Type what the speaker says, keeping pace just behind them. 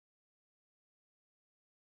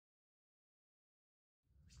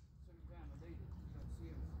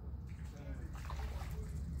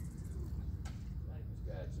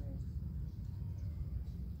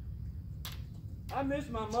I miss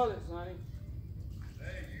my mullets, honey.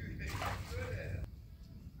 Hey, you think you're good at it.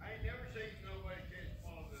 I ain't never seen nobody catch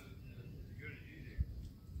small as good as you do.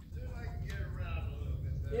 Soon I can get around a little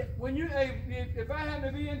bit better. Yeah, when you, hey, if I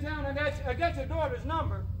happen to be in town, I got your daughter's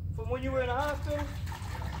number from when you were in the hospital.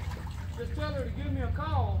 Just tell her to give me a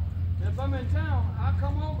call. And if I'm in town, I'll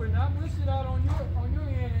come over and we'll sit out on your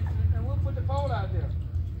end and we'll put the pole out there.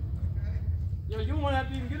 Okay. Yeah, you won't have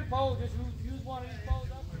to even get a pole, just use one of these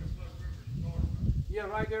poles up. Yeah,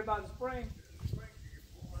 right there by the spring.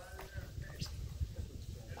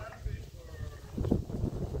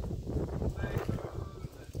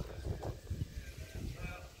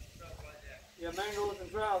 Yeah, mangoes and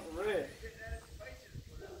trouts are red.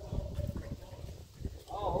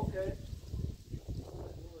 Oh, okay.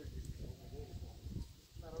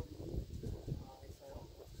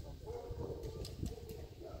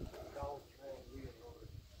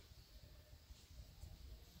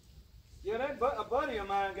 Yeah, a buddy of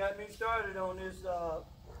mine got me started on this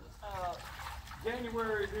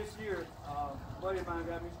January this year. A buddy of mine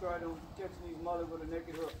got me started on catching these mullet with a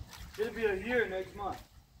naked hook. It'll be a year next month.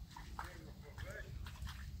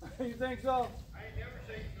 You think so? I ain't never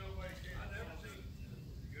seen nobody catch. I never seen as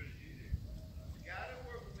good as you do. The guy that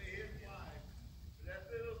worked with me, his wife, but that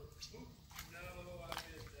little boot, no, I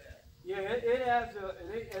missed that. Yeah, it has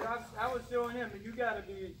I was showing him that you got to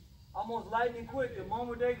be almost lightning quick. The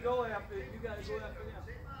moment they go after it, you got to go after them.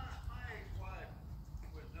 See, my ex-wife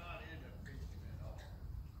was not into fishing at all.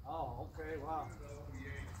 Oh, okay, wow.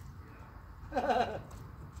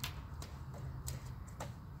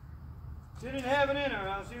 She didn't have it in her,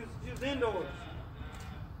 huh? She was indoors.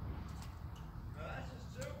 That's a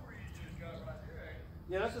silver you just got right there, ain't it?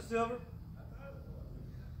 Yeah, that's a silver. I thought it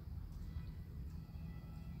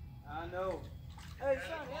was. I know. Hey,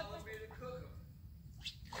 son, Follow me to cook 'em.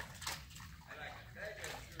 And I can tell you,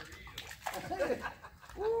 sure eat 'em.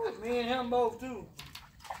 Woo, me and him both too.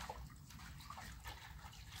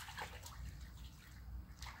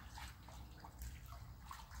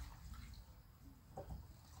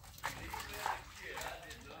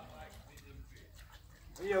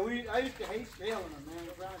 Yeah, I used to hate scaling them, man.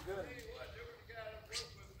 It sounds good. There was a guy that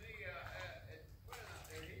worked with me at Quinn out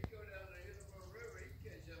there. He'd go down the Hillsborough River. He'd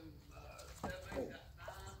catch them 7, 8,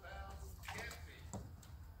 9-pound catfish.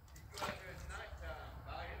 He'd go out there at nighttime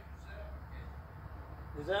by himself and catch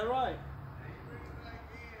them. Is that right? And he'd bring them back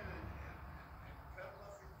in and cut them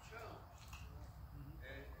up in chunks and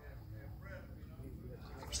bread them, you know.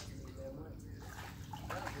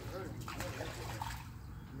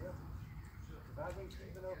 If I've been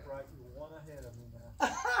keeping up right, you're one ahead of me now.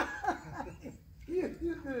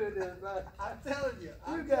 You good at this, man. I'm telling you.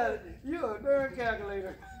 You got it. You're a darn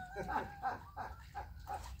calculator.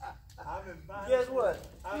 I'm in minus Guess what?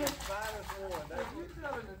 I'm in -1. That's You're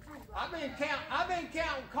telling the truth. I've been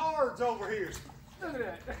counting cards over here. Look at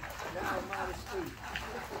that. Now I'm -2.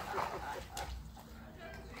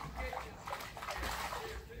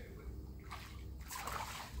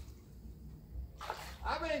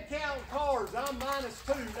 I've been counting cards. I'm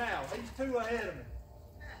 -2 now. He's 2 ahead of me.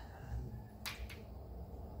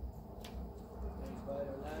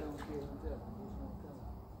 I don't care who tells it, it's gonna come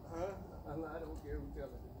out. Huh? I don't care who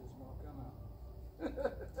tells it, it's gonna come out.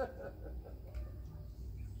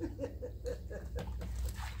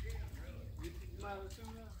 You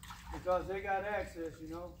 -2 now? Because they got access, you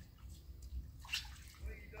know.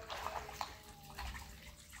 Well, you don't know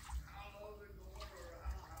how low they're going or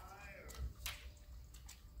how high or.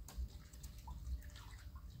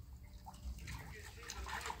 You can see the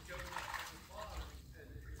smoke coming up from the bottom as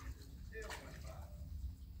the tail went by.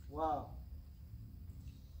 Wow.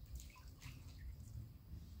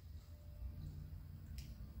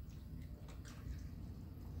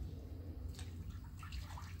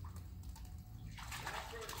 When I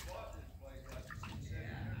first bought this place out in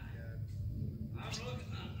Cincinnati, I'm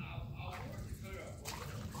looking, I want to clear up.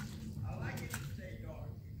 I like it to stay dark.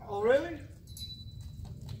 Oh, really?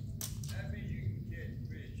 That means you can catch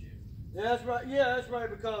fish here. Yeah, that's right. Yeah, that's right.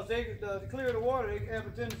 Because they to clear the water, they have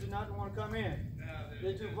a tendency not to want to come in. Now,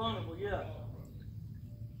 They're too vulnerable. Yeah.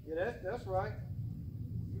 Yeah, that's right.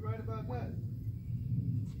 You're right about that.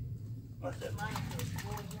 What's that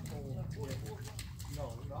 -44?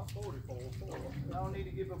 No, not 44. 4. I don't need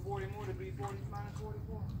to give a 40 more to be 40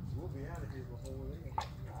 -44. We'll be out of here before then.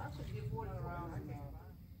 I could get 40 around.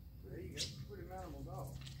 There you go. Pretty minimal dog.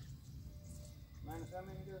 Minus how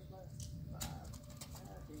many does left? 5. I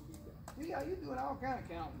can't beat that. Yeah, you're doing all kind of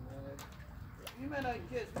counting, man. You may not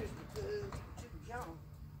catch fish, but you can count them.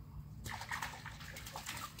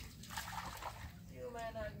 You may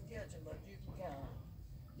not catch them, but you can count them.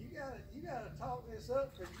 You gotta talk this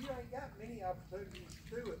up because you ain't got many opportunities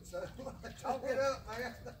to do it. So talk it up,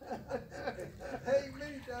 man. Hey,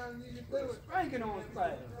 many times you can do it. Spanking on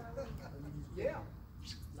spider. Yeah,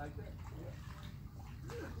 like that.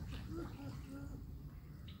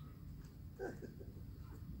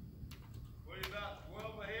 What are you about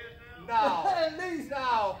 12 ahead now? No, at least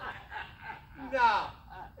no.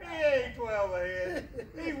 He ain't 12 ahead.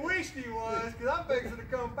 He wished he was, because I'm fixing to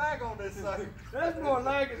come back on this sucker. That's more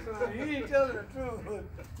like it, son. He ain't telling the truth.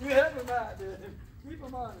 You help him out, dude. Keep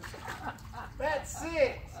him honest. That's 6.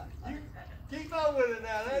 You keep up with it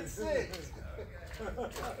now. That's 6.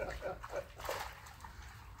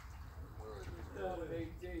 Number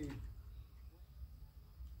 18.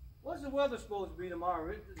 What's the weather supposed to be tomorrow?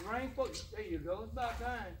 Rain? There you go. It's about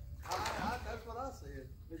time. That's what I said.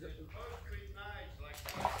 Is it, It's supposed to be nice, like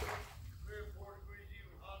 3 or 4 degrees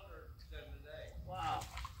even hotter than today. wow.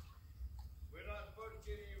 We're not supposed to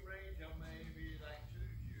get any rain till maybe like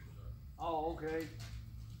Tuesday or something. Oh, okay.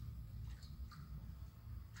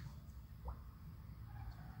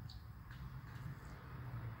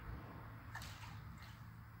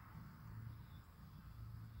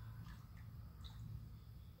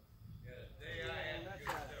 Yeah, the day I had to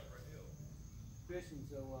go separate hill. Fishing,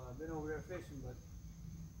 so I've been over there fishing, but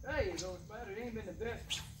there you go, Spider. It ain't been the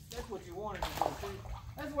best. That's what you wanted to do, see?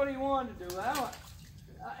 That's what he wanted to do.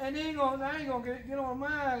 And I ain't gonna get on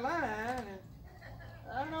my line, and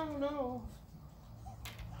I don't know.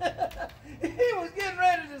 He was getting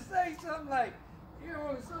ready to say something like, "You're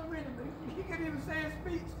only so many," he couldn't even say a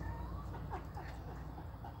speech.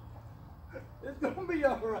 It's gonna be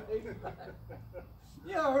all right.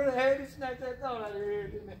 Y'all heard I had to snatch that thought out of here,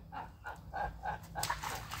 didn't it?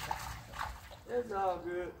 It's all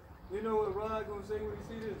good. You know what Rod gonna say when he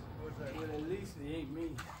see this? What's that? Well, at least it ain't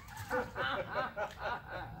me.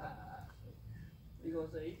 He gonna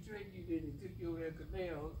say he tricked you, didn't he? Took you over there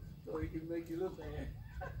canal so he can make you look bad.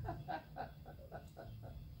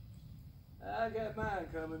 I got mine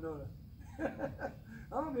coming, don't I?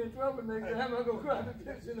 I'm gonna be in trouble next time I go cry the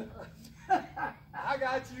kitchen. I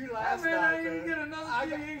got you last I night. even man. get another I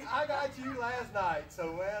gig. got you last night,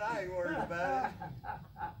 so man, I ain't worried about it.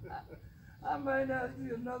 I might not see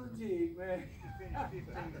another jig, man. Finish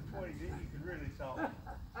 15 to 20, then you can really talk. Look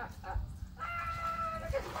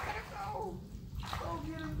at the spider go! Go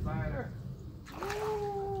get him, spider!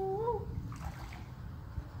 Woo!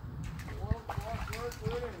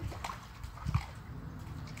 Work.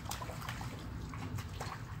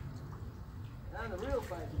 Now the real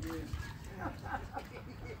fight begins.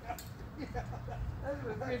 That's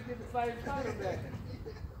when fish get to fight spider back.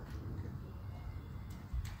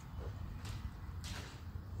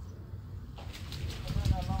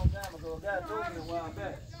 A long time ago, a guy told me a while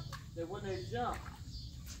back that when they jump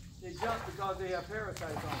because they have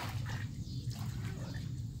parasites on them.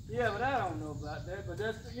 Yeah, but I don't know about that. But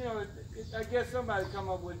that's, you know, I guess somebody come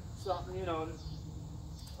up with something, you know.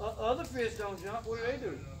 Other fish don't jump. What do they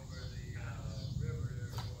do?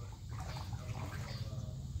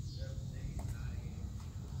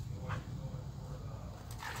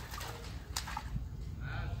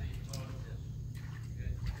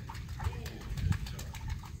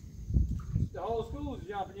 The whole school's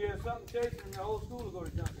jumping. Yeah, something chasing them, the whole school will go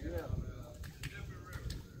to jumping. Yeah.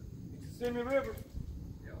 Mississippi River.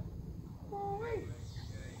 Oh, wait.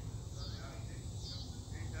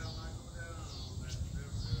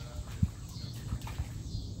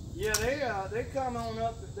 Yeah, they come on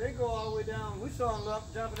up. They go all the way down. We saw them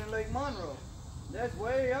up jumping in Lake Monroe. That's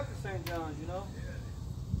way up to St. John's, you know.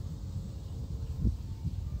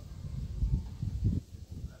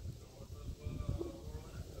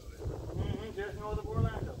 Just north of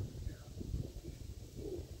Orlando.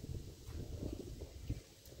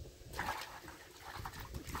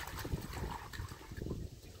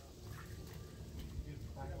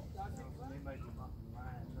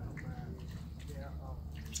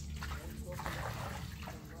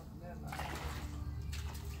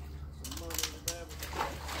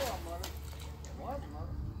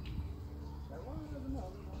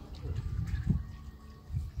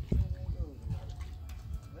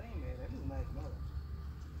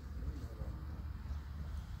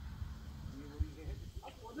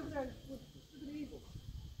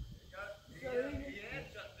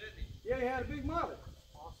 Yeah, he had a big mother.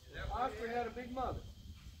 Osprey had a big mother.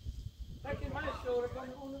 Heck, it might have showed up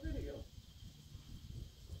on the video.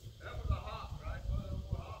 That was a hawk, right? Was it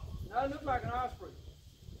a hawk? No, it looked like an osprey.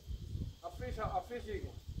 A fish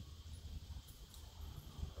eagle.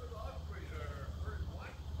 Those ospreys are very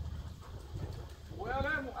white. Well,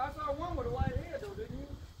 I saw one with a white head though, didn't you?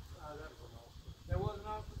 There was an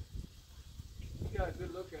osprey. You got a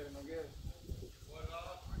good look at him.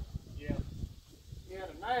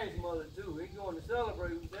 James' mullet too. He's going to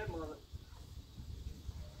celebrate with that mullet.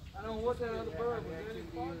 I don't know what that other bird was. Any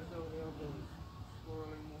part of the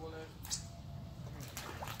swirling more or less.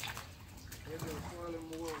 There's a swirling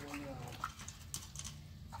more when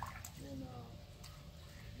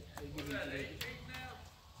they give you the 8 feet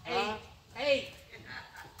now? 8.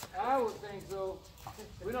 I would think so.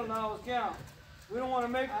 We don't always count. We don't want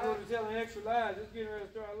to make people to tell an extra lies. It's getting ready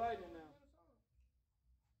to start lightning now.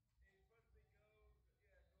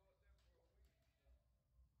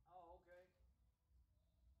 Oh, okay.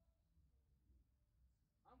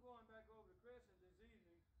 I'm going back over to Crescent this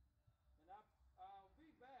evening, and I'll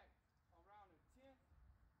be back around the 10th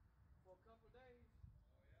for a couple of days.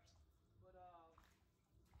 But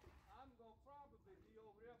I'm gonna probably be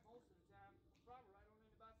over there most of the time, probably right on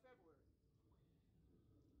in about February.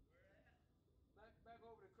 Back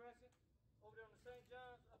over to Crescent, over there on the St.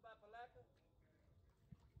 John's, up by Palatka.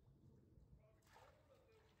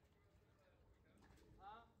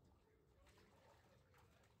 Huh?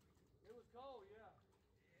 It was cold, yeah.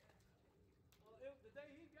 Well, the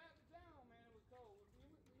day he got to town, man, it was cold.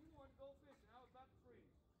 He wanted to go fishing. I was about to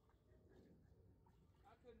freeze.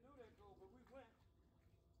 I couldn't do that cold, but we went.